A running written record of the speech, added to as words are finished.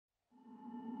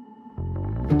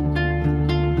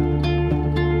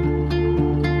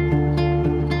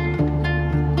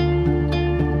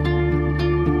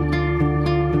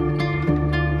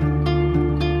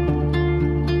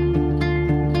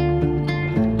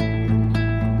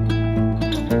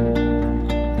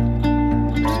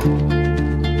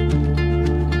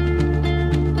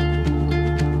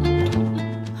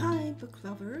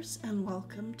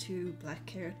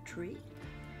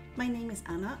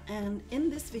Anna, and in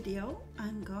this video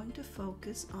I'm going to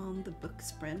focus on the book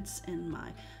spreads in my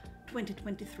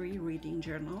 2023 reading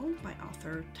journal by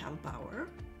author Tal Bauer.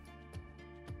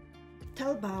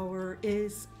 Tal Bauer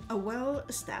is a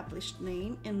well-established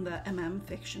name in the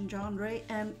fiction genre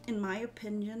and, in my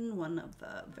opinion, one of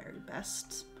the very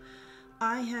best.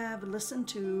 I have listened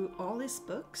to all his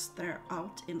books that are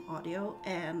out in audio,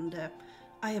 and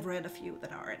I have read a few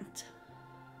that aren't.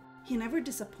 He never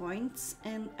disappoints,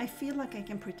 and I feel like I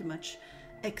can pretty much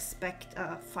expect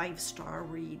a 5-star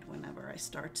read whenever I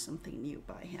start something new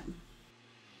by him.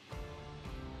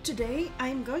 Today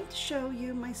I'm going to show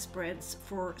you my spreads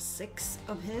for 6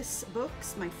 of his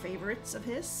books, my favorites of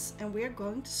his, and we are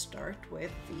going to start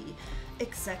with the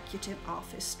Executive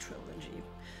Office trilogy,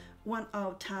 one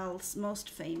of Tal's most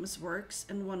famous works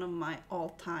and one of my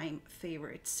all-time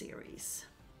favorite series.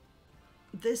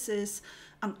 This is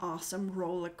an awesome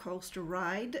roller coaster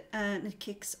ride, and it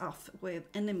kicks off with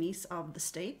Enemies of the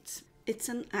State. It's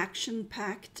an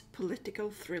action-packed political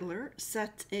thriller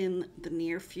set in the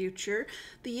near future.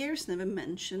 The year's never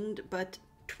mentioned, but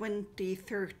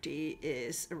 2030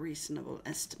 is a reasonable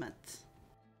estimate.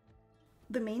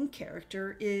 The main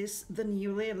character is the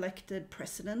newly elected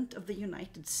President of the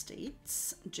United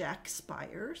States, Jack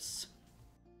Spires.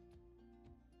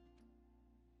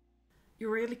 You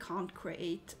really can't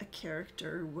create a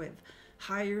character with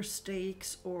higher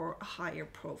stakes or a higher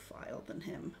profile than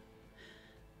him.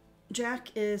 Jack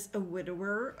is a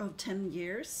widower of 10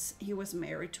 years. He was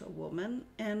married to a woman,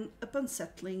 and upon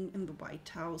settling in the White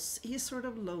House, he's sort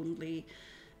of lonely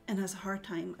and has a hard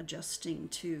time adjusting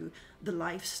to the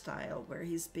lifestyle where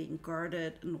he's being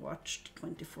guarded and watched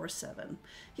 24/7.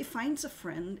 He finds a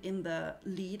friend in the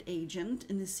lead agent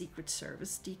in the Secret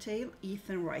Service detail,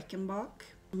 Ethan Reichenbach,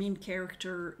 main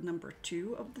character number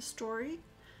 2 of the story.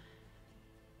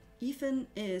 Ethan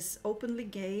is openly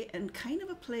gay and kind of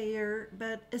a player,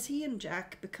 but as he and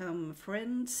Jack become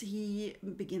friends, he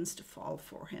begins to fall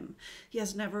for him. He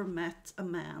has never met a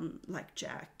man like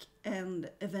Jack, and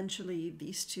eventually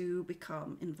these two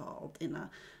become involved in a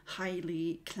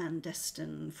highly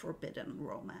clandestine, forbidden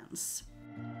romance.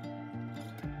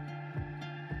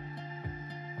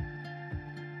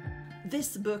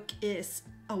 This book is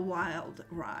a wild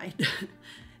ride.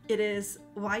 It is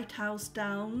White House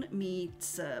Down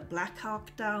meets Black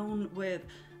Hawk Down with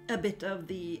a bit of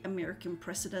the American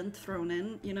President thrown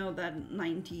in. You know, that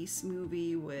 90s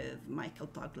movie with Michael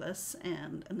Douglas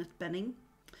and Annette Bening.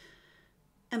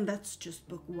 And that's just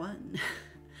book 1.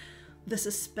 The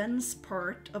suspense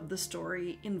part of the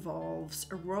story involves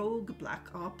a rogue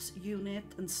Black Ops unit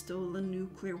and stolen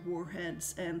nuclear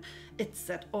warheads, and it's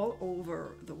set all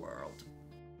over the world.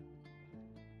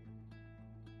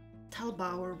 Tal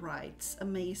Bauer writes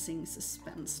amazing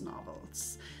suspense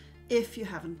novels. If you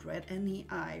haven't read any,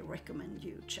 I recommend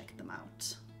you check them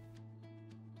out.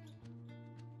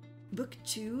 Book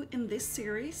 2 in this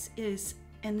series is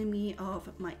Enemy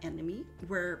of My Enemy,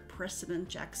 where President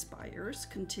Jack Spires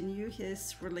continues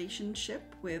his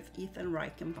relationship with Ethan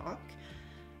Reichenbach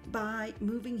by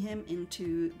moving him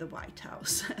into the White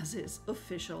House as his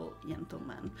official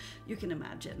gentleman. You can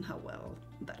imagine how well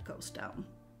that goes down.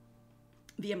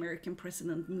 The American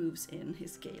president moves in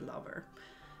his gay lover.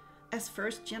 As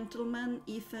first gentleman,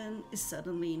 Ethan is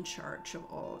suddenly in charge of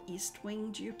all East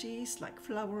Wing duties like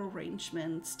flower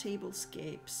arrangements,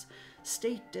 tablescapes,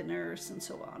 state dinners, and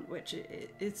so on, which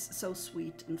is so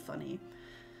sweet and funny.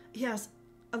 He has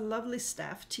a lovely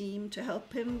staff team to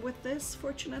help him with this,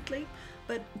 fortunately,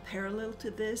 but parallel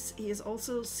to this, he is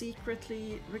also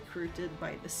secretly recruited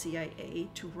by the CIA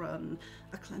to run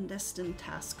a clandestine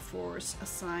task force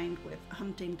assigned with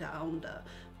hunting down the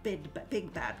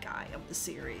big bad guy of the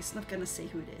series. Not gonna say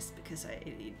who it is because I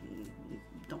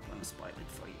don't want to spoil it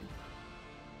for you.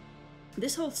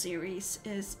 This whole series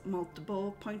is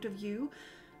multiple point of view,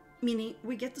 meaning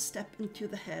we get to step into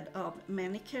the head of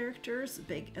many characters,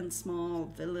 big and small,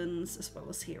 villains as well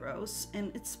as heroes,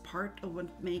 and it's part of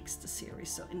what makes the series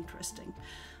so interesting.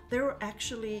 There are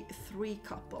actually 3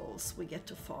 couples we get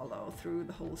to follow through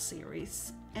the whole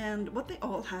series, and what they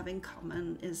all have in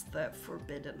common is the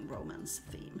forbidden romance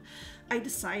theme. I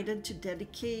decided to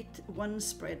dedicate 1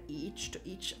 spread each to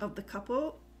each of the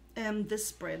couple, and this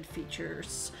spread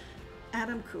features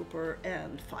Adam Cooper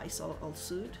and Faisal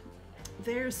Al-Sood.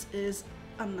 Theirs is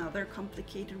another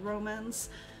complicated romance,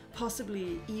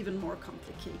 possibly even more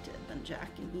complicated than Jack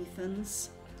and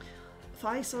Ethan's.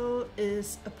 Faisal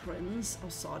is a prince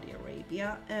of Saudi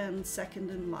Arabia and second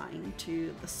in line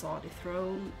to the Saudi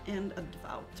throne and a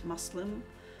devout Muslim,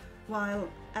 while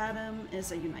Adam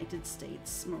is a United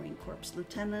States Marine Corps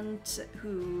lieutenant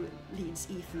who leads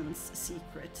Ethan's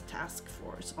secret task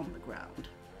force on the ground.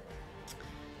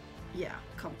 Yeah,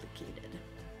 complicated.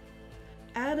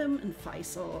 Adam and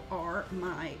Faisal are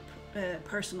my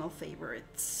personal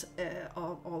favorites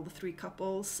of all the three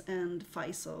couples, and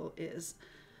Faisal is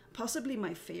possibly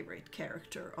my favorite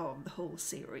character of the whole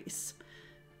series.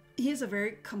 He is a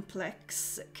very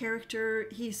complex character.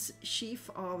 He's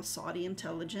chief of Saudi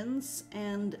intelligence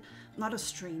and not a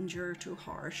stranger to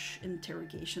harsh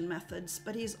interrogation methods,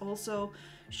 but he's also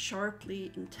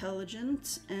sharply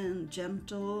intelligent and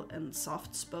gentle and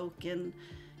soft-spoken.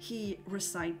 He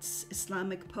recites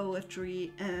Islamic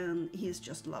poetry and he's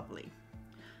just lovely.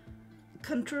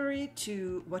 Contrary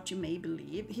to what you may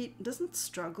believe, he doesn't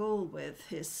struggle with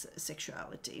his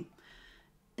sexuality.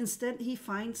 Instead, he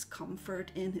finds comfort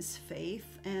in his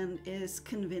faith and is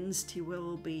convinced he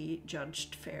will be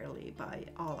judged fairly by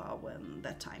Allah when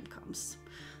that time comes.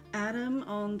 Adam,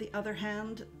 on the other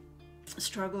hand,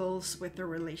 struggles with the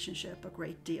relationship a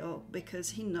great deal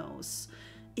because he knows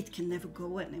it can never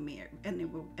go anywhere,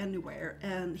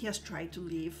 and he has tried to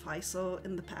leave Faisal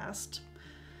in the past.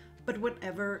 But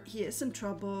whenever he is in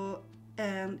trouble,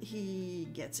 and he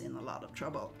gets in a lot of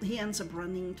trouble, he ends up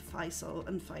running to Faisal,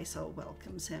 and Faisal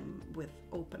welcomes him with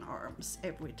open arms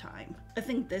every time. I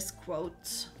think this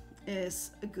quote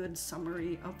is a good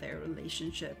summary of their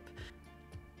relationship.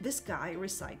 This guy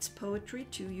recites poetry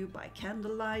to you by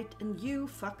candlelight, and you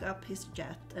fuck up his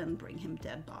jet and bring him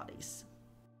dead bodies.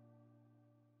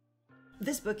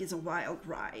 This book is a wild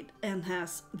ride and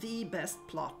has the best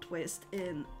plot twist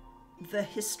in the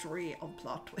history of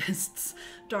plot twists.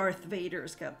 Darth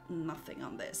Vader's got nothing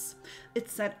on this.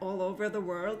 It's set all over the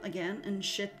world again, and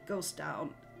shit goes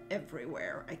down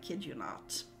everywhere, I kid you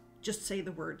not. Just say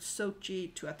the word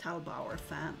Sochi to a Tal Bauer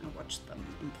fan and watch them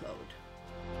implode.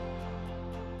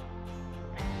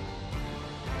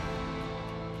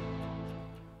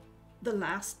 The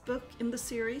last book in the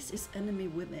series is Enemy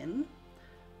Within.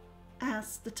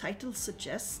 As the title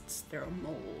suggests, there are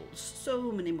moles,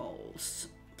 so many moles.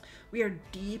 We are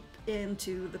deep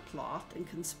into the plot and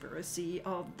conspiracy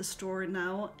of the story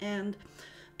now, and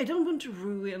I don't want to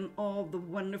ruin all the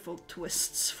wonderful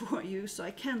twists for you, so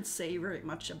I can't say very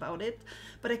much about it,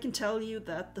 but I can tell you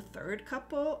that the third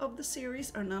couple of the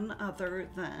series are none other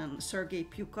than Sergei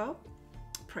Pukov,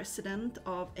 president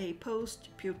of a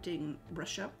post-Putin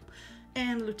Russia,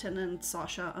 and Lieutenant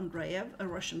Sasha Andreev, a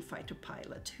Russian fighter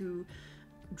pilot who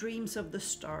dreams of the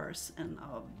stars and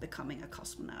of becoming a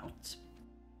cosmonaut.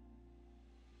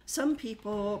 Some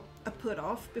people are put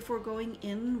off before going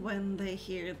in when they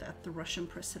hear that the Russian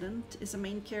president is a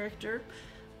main character.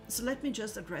 So let me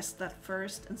just address that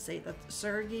first and say that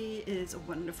Sergei is a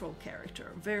wonderful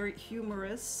character, very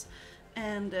humorous,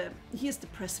 and he is the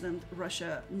president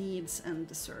Russia needs and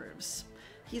deserves.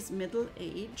 He's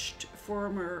middle-aged,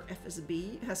 former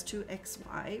FSB, has 2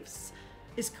 ex-wives,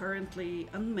 is currently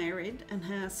unmarried, and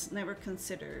has never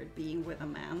considered being with a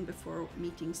man before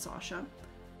meeting Sasha.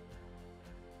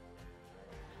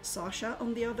 Sasha,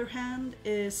 on the other hand,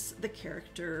 is the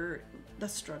character that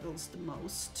struggles the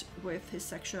most with his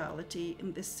sexuality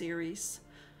in this series.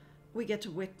 We get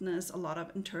to witness a lot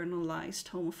of internalized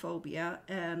homophobia,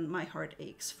 and my heart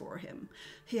aches for him.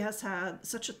 He has had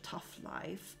such a tough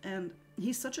life, and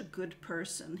he's such a good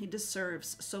person. He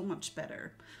deserves so much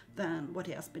better than what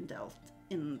he has been dealt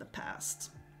in the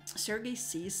past. Sergei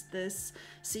sees this,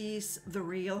 sees the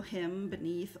real him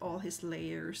beneath all his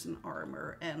layers and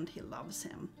armor, and he loves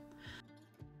him.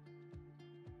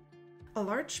 A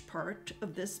large part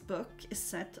of this book is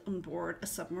set on board a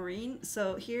submarine,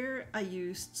 so here I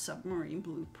used submarine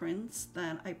blueprints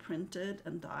that I printed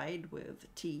and dyed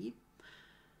with tea.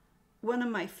 One of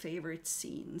my favorite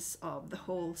scenes of the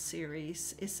whole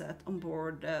series is set on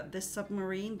board this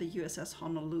submarine, the USS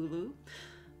Honolulu.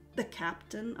 The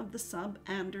captain of the sub,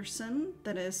 Anderson,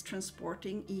 that is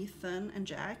transporting Ethan and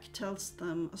Jack, tells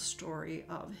them a story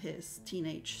of his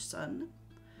teenage son,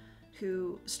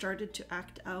 who started to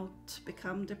act out,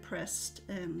 become depressed,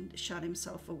 and shut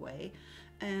himself away.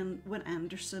 And when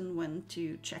Anderson went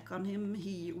to check on him,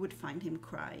 he would find him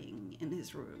crying in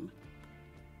his room.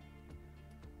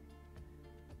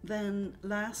 Then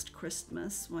last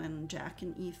Christmas, when Jack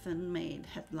and Ethan made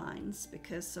headlines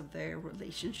because of their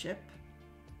relationship,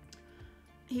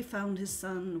 he found his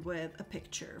son with a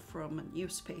picture from a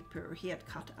newspaper he had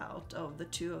cut out of the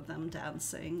 2 of them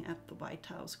dancing at the White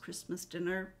House Christmas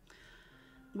dinner.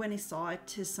 When he saw it,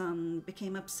 his son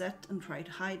became upset and tried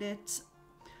to hide it,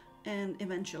 and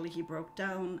eventually he broke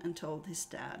down and told his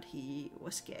dad he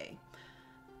was gay.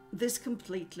 This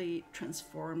completely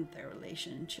transformed their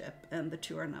relationship, and the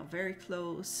two are now very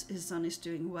close. His son is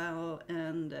doing well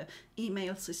and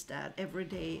emails his dad every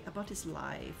day about his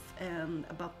life and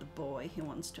about the boy he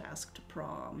wants to ask to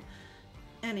prom.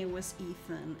 And it was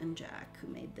Ethan and Jack who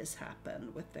made this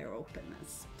happen with their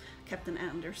openness. Captain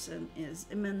Anderson is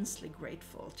immensely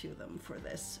grateful to them for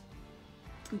this.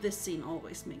 This scene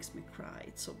always makes me cry,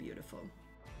 it's so beautiful.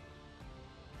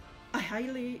 I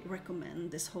highly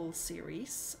recommend this whole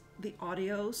series. The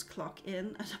audios clock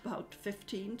in at about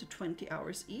 15 to 20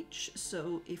 hours each,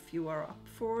 so if you are up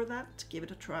for that, give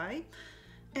it a try.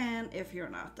 And if you're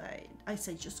not, I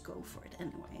say just go for it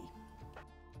anyway.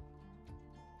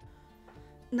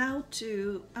 Now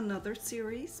to another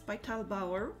series by Tal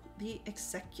Bauer, The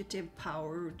Executive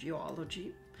Power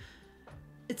Duology.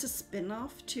 It's a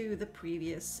spin-off to the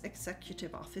previous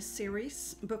Executive Office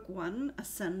series. Book 1,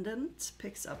 Ascendent,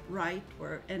 picks up right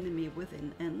where Enemy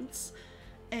Within ends.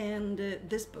 And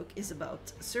this book is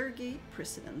about Sergei,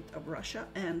 President of Russia,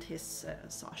 and his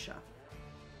Sasha.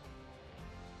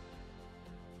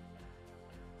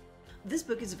 This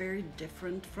book is very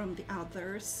different from the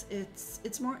others.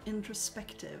 It's more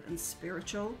introspective and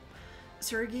spiritual.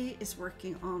 Sergei is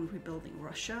working on rebuilding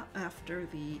Russia after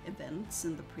the events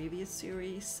in the previous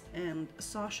series, and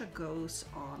Sasha goes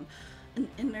on an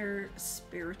inner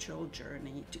spiritual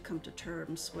journey to come to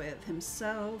terms with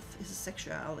himself, his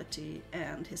sexuality,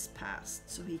 and his past,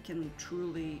 so he can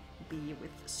truly be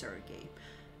with Sergei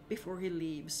before he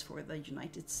leaves for the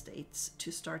United States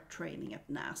to start training at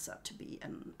NASA to be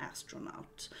an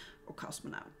astronaut or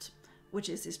cosmonaut, which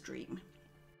is his dream.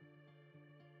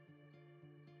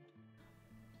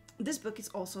 This book is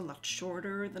also a lot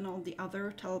shorter than all the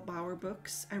other Tal Bauer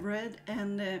books I read,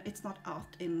 and it's not out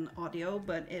in audio,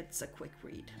 but it's a quick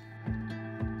read.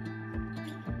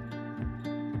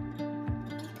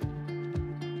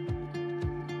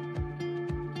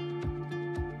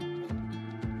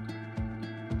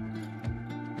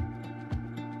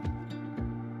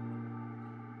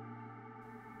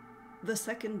 The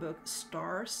second book,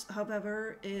 Stars,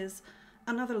 however, is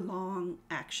another long,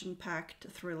 action-packed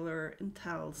thriller in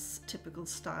Tal's typical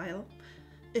style.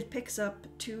 It picks up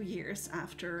 2 years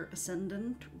after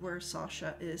Ascendent, where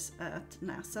Sasha is at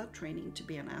NASA training to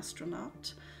be an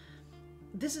astronaut.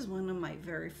 This is one of my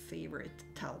very favorite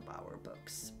Tal Bauer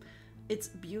books. It's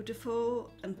beautiful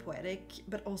and poetic,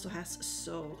 but also has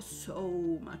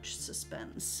so much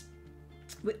suspense.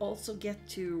 We also get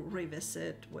to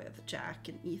revisit with Jack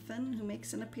and Ethan, who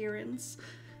makes an appearance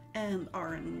and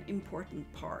are an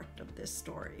important part of this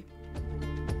story.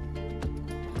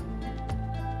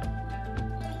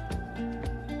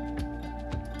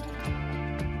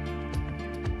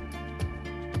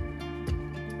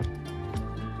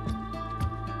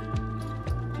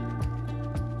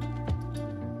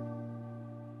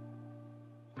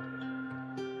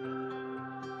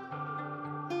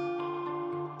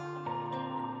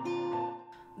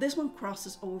 This one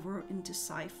crosses over into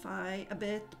sci-fi a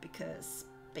bit because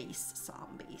space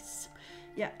zombies.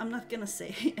 Yeah, I'm not gonna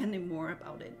say any more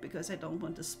about it because I don't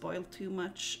want to spoil too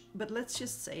much, but let's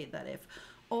just say that if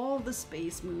all the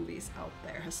space movies out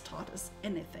there has taught us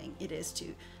anything, it is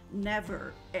to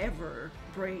never ever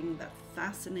bring that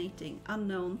fascinating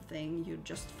unknown thing you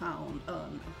just found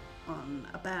on an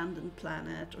abandoned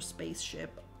planet or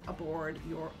spaceship aboard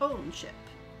your own ship.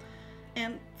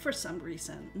 And for some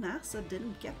reason, NASA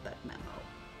didn't get that memo.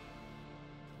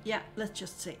 Yeah, let's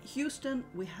just say, Houston,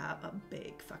 we have a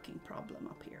big fucking problem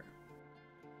up here.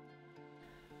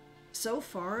 So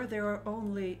far, there are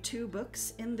only 2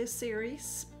 books in this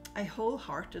series. I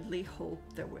wholeheartedly hope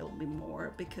there will be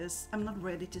more, because I'm not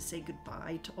ready to say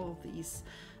goodbye to all these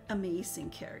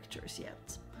amazing characters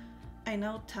yet. I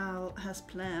know Tal has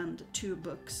planned 2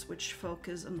 books which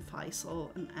focus on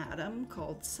Faisal and Adam,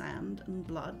 called Sand and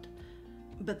Blood,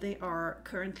 but they are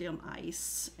currently on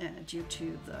ice due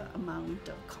to the amount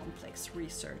of complex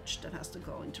research that has to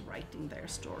go into writing their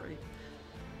story.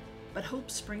 But hope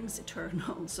springs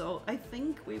eternal, so I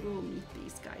think we will meet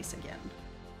these guys again.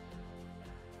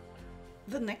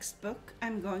 The next book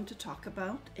I'm going to talk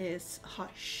about is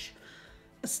Hush,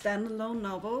 a standalone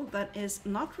novel that is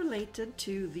not related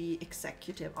to the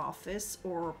Executive Office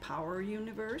or Power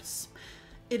universe.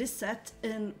 It is set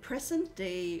in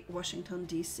present-day Washington,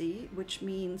 D.C., which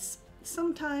means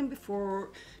sometime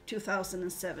before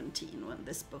 2017 when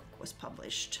this book was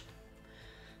published.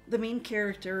 The main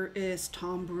character is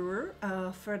Tom Brewer,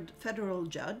 a federal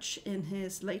judge in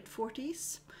his late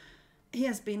 40s. He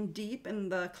has been deep in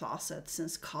the closet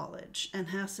since college and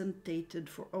hasn't dated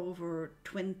for over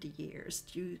 20 years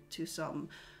due to some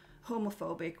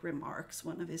homophobic remarks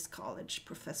one of his college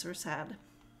professors had.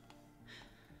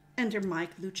 Enter Mike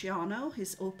Luciano,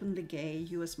 his openly gay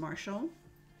US Marshal.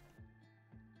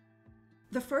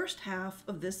 The first half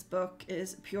of this book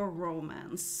is pure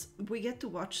romance. We get to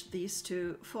watch these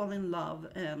two fall in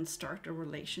love and start a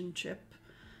relationship.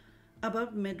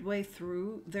 About midway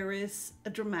through, there is a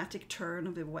dramatic turn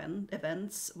of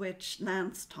events which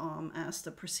lands Tom as the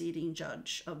proceeding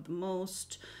judge of the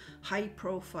most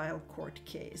high-profile court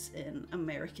case in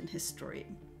American history,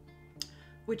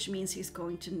 which means he's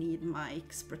going to need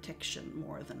Mike's protection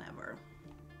more than ever.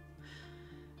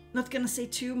 Not gonna say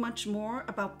too much more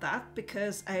about that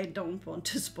because I don't want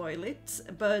to spoil it,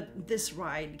 but this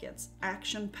ride gets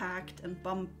action-packed and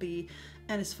bumpy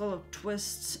and is full of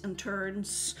twists and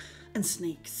turns and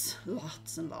snakes.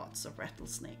 Lots and lots of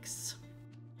rattlesnakes.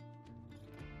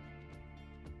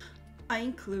 I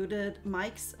included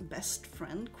Mike's best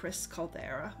friend, Chris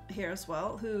Caldera, here as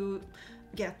well, who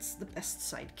gets the Best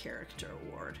Side Character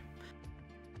award.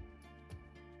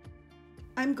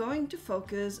 I'm going to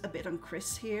focus a bit on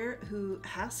Chris here, who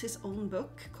has his own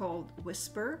book called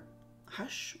Whisper.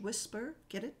 Hush, Whisper,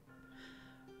 get it?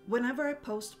 Whenever I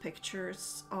post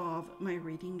pictures of my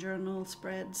reading journal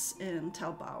spreads in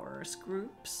Tal Bauer's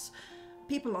groups,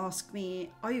 people ask me,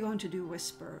 are you going to do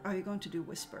Whisper? Are you going to do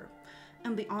Whisper?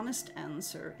 And the honest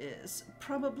answer is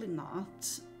probably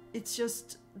not. It's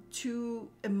just too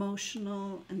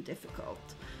emotional and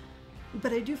difficult.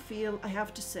 But I do feel I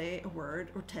have to say a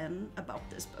word or 10 about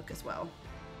this book as well.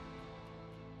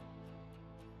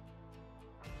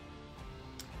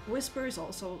 Whisper is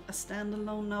also a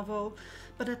standalone novel,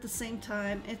 but at the same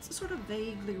time it's sort of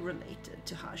vaguely related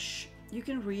to Hush. You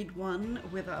can read one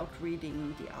without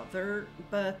reading the other,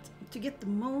 but to get the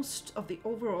most of the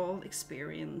overall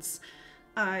experience,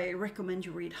 I recommend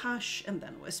you read Hush and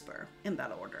then Whisper, in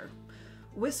that order.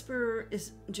 Whisper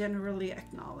is generally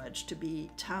acknowledged to be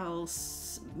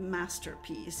Tal's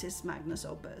masterpiece, his magnus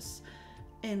opus.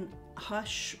 In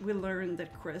Hush, we learn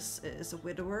that Chris is a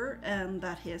widower and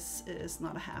that his is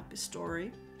not a happy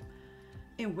story.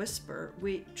 In Whisper,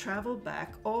 we travel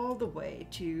back all the way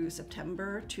to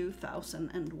September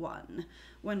 2001,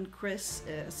 when Chris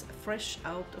is fresh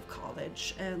out of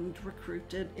college and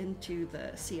recruited into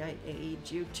the CIA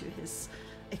due to his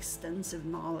extensive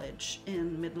knowledge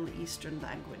in Middle Eastern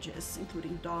languages,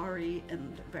 including Dari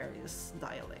and various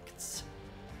dialects.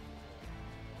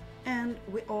 And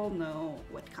we all know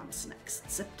what comes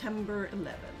next, September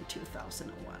 11,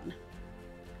 2001.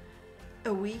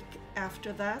 A week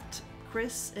after that,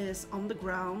 Chris is on the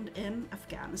ground in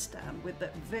Afghanistan with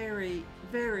the very,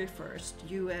 very first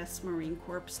US Marine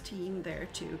Corps team there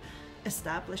to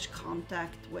establish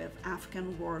contact with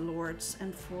Afghan warlords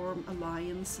and form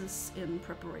alliances in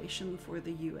preparation for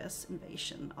the US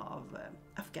invasion of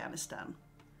Afghanistan.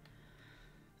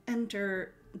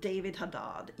 Enter David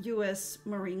Haddad, US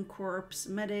Marine Corps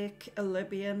medic, a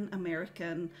Libyan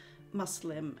American,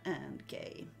 Muslim, and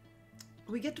gay.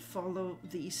 We get to follow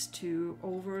these two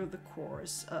over the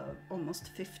course of almost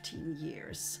 15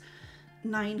 years,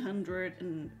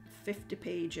 950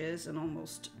 pages and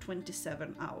almost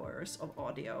 27 hours of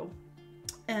audio.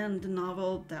 And the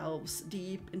novel delves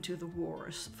deep into the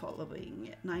wars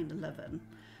following 9/11.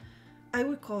 I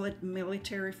would call it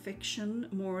military fiction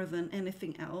more than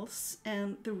anything else,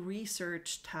 and the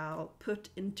research Tal put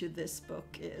into this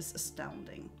book is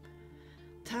astounding.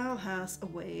 Tal has a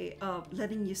way of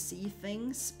letting you see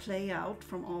things play out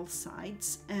from all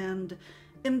sides, and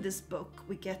in this book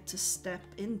we get to step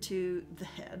into the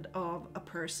head of a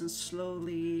person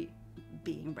slowly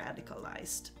being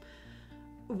radicalized.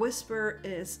 Whisper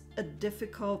is a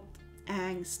difficult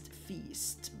angst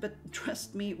feast, but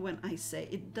trust me when I say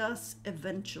it does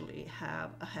eventually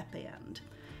have a happy end.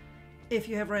 If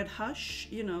you have read Hush,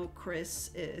 you know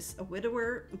Chris is a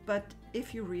widower, but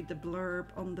if you read the blurb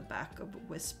on the back of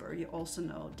Whisper, you also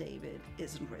know David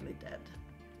isn't really dead.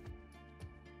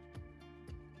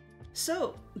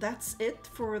 So that's it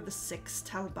for the 6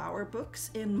 Tal Bauer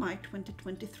books in my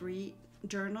 2023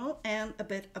 journal, and a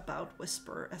bit about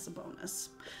Whisper as a bonus.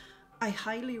 I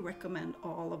highly recommend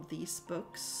all of these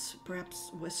books, perhaps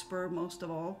Whisper most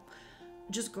of all.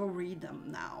 Just go read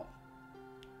them now.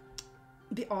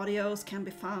 The audios can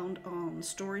be found on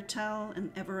Storytel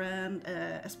and Everend,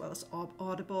 as well as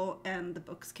Audible, and the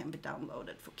books can be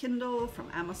downloaded for Kindle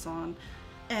from Amazon,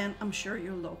 and I'm sure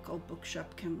your local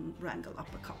bookshop can wrangle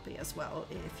up a copy as well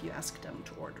if you ask them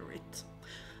to order it.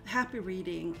 Happy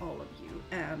reading, all of you,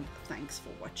 and thanks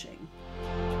for watching.